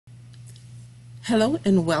Hello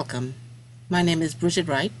and welcome. My name is Bridget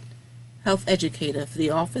Wright, Health Educator for the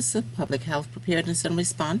Office of Public Health Preparedness and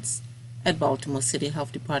Response at Baltimore City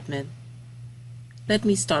Health Department. Let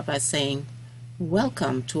me start by saying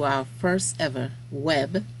welcome to our first ever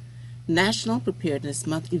Web National Preparedness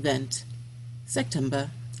Month event. September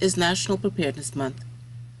is National Preparedness Month.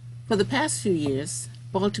 For the past few years,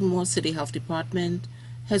 Baltimore City Health Department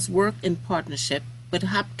has worked in partnership with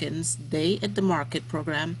Hopkins Day at the Market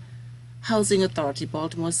program, Housing Authority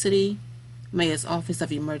Baltimore City, Mayor's Office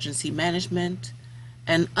of Emergency Management,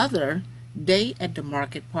 and other Day at the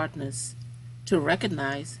Market partners to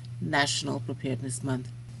recognize National Preparedness Month.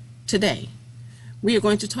 Today, we are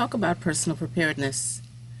going to talk about personal preparedness.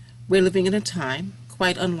 We're living in a time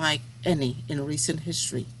quite unlike any in recent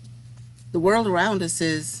history. The world around us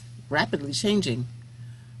is rapidly changing.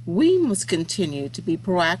 We must continue to be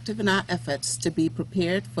proactive in our efforts to be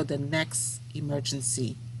prepared for the next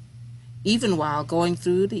emergency, even while going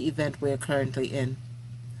through the event we're currently in.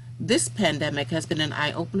 This pandemic has been an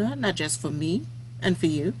eye-opener, not just for me and for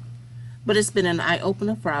you, but it's been an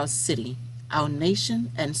eye-opener for our city, our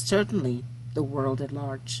nation, and certainly the world at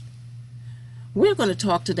large. We're going to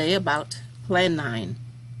talk today about Plan 9.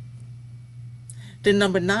 The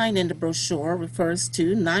number 9 in the brochure refers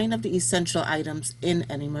to 9 of the essential items in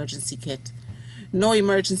an emergency kit. No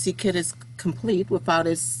emergency kit is complete without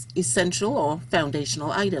its essential or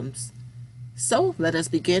foundational items. So let us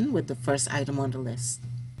begin with the first item on the list.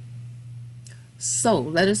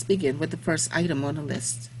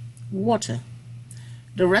 Water.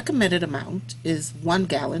 The recommended amount is 1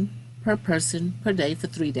 gallon per person per day for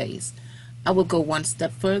 3 days. I will go one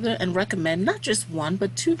step further and recommend not just 1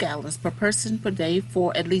 but 2 gallons per person per day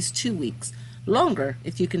for at least 2 weeks, longer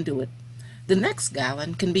if you can do it. The next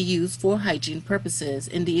gallon can be used for hygiene purposes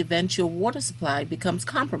in the event your water supply becomes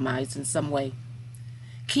compromised in some way.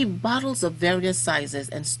 Keep bottles of various sizes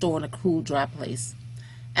and store in a cool, dry place.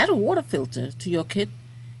 Add a water filter to your kit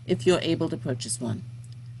if you're able to purchase one.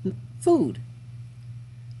 Food.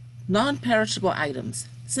 Non-perishable items.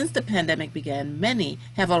 Since the pandemic began, many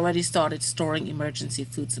have already started storing emergency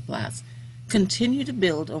food supplies. Continue to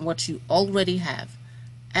build on what you already have.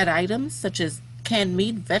 Add items such as canned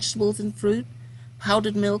meat, vegetables and fruit,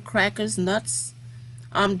 powdered milk, crackers, nuts,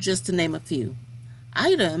 just to name a few.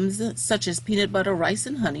 Items such as peanut butter, rice,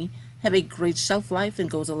 and honey have a great shelf life and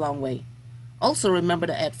goes a long way. Also remember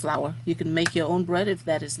to add flour. You can make your own bread if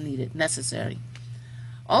that is necessary.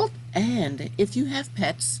 And if you have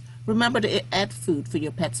pets, remember to add food for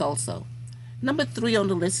your pets also. Number 3 on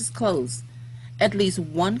the list is clothes. At least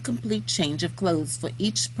 1 complete change of clothes for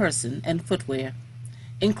each person and footwear.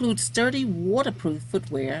 Include sturdy waterproof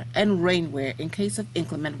footwear and rainwear in case of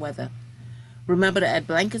inclement weather. Remember to add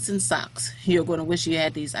blankets and socks. You're going to wish you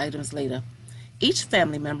had these items later. Each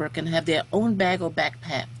family member can have their own bag or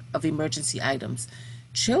backpack of emergency items.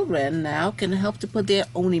 Children now can help to put their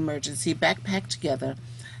own emergency backpack together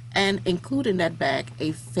and include in that bag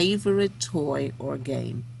a favorite toy or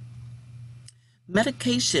game.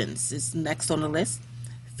 Medications is next on the list.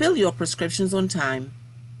 Fill your prescriptions on time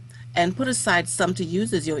and put aside some to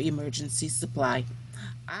use as your emergency supply.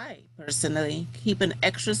 I personally keep an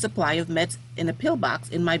extra supply of meds in a pill box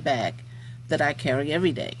in my bag that I carry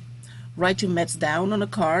every day. Write your meds down on a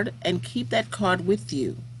card and keep that card with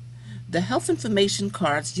you. The health information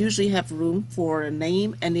cards usually have room for a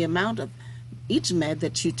name and the amount of each med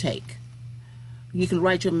that you take. You can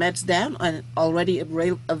write your meds down on an already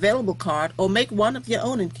available card or make one of your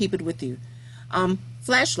own and keep it with you.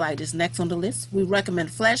 Flashlight is next on the list. We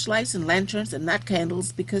recommend flashlights and lanterns and not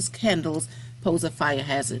candles because candles pose a fire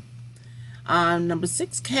hazard. Number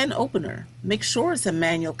 6, can opener. Make sure it's a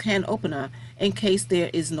manual can opener in case there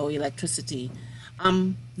is no electricity.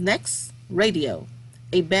 Next, radio.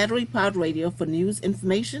 A battery-powered radio for news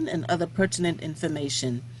information and other pertinent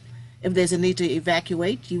information. If there's a need to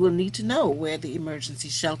evacuate, you will need to know where the emergency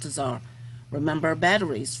shelters are. Remember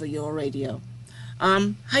batteries for your radio.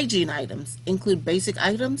 Hygiene items include basic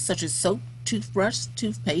items such as soap, toothbrush,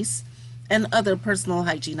 toothpaste, and other personal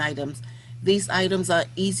hygiene items. These items are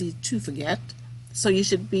easy to forget, so you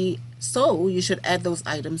should add those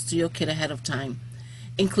items to your kit ahead of time.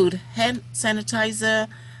 Include hand sanitizer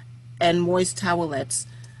and moist towelettes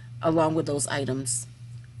along with those items.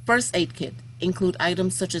 First aid kit. Include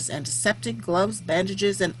items such as antiseptic, gloves,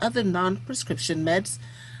 bandages, and other non-prescription meds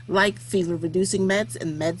like fever-reducing meds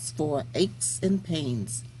and meds for aches and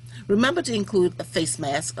pains. Remember to include a face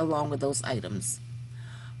mask along with those items.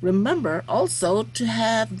 Remember also to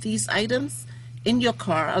have these items in your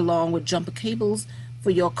car along with jumper cables for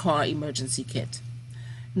your car emergency kit.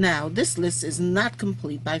 Now, this list is not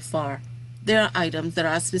complete by far. There are items that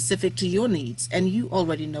are specific to your needs, and you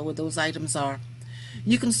already know what those items are.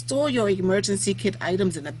 You can store your emergency kit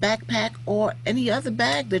items in a backpack or any other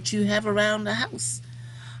bag that you have around the house.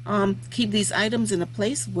 Keep these items in a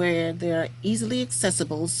place where they're easily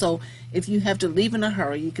accessible, so if you have to leave in a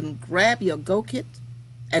hurry, you can grab your go kit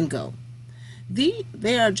and go.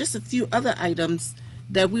 There are just a few other items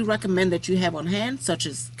that we recommend that you have on hand, such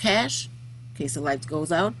as cash, in case the light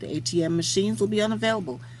goes out, the ATM machines will be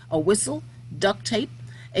unavailable, a whistle, duct tape,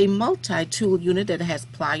 a multi-tool unit that has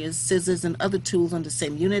pliers, scissors, and other tools on the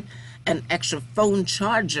same unit, an extra phone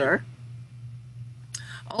charger.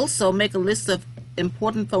 Also, make a list of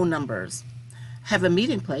important phone numbers. Have a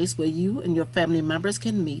meeting place where you and your family members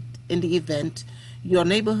can meet in the event your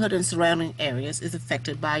neighborhood and surrounding areas is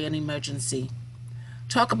affected by an emergency.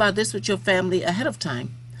 Talk about this with your family ahead of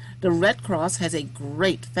time. The Red Cross has a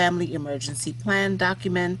great family emergency plan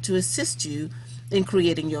document to assist you in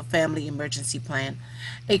creating your family emergency plan.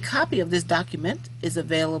 A copy of this document is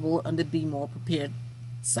available on the Be More Prepared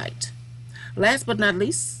site. Last but not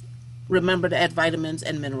least, remember to add vitamins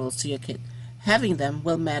and minerals to your kit. Having them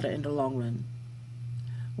will matter in the long run.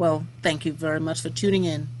 Well, thank you very much for tuning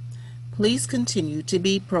in. Please continue to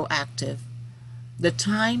be proactive. The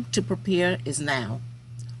time to prepare is now.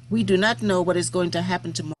 We do not know what is going to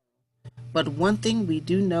happen tomorrow, but one thing we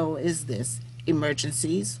do know is this: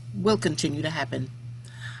 emergencies will continue to happen.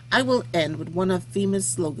 I will end with one of FEMA's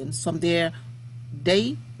slogans from their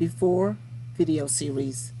Day Before video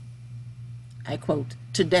series. I quote,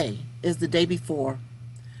 "Today is the day before.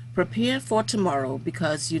 Prepare for tomorrow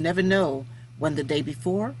because you never know when the day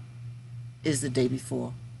before is the day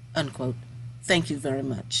before." Unquote. Thank you very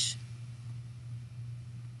much.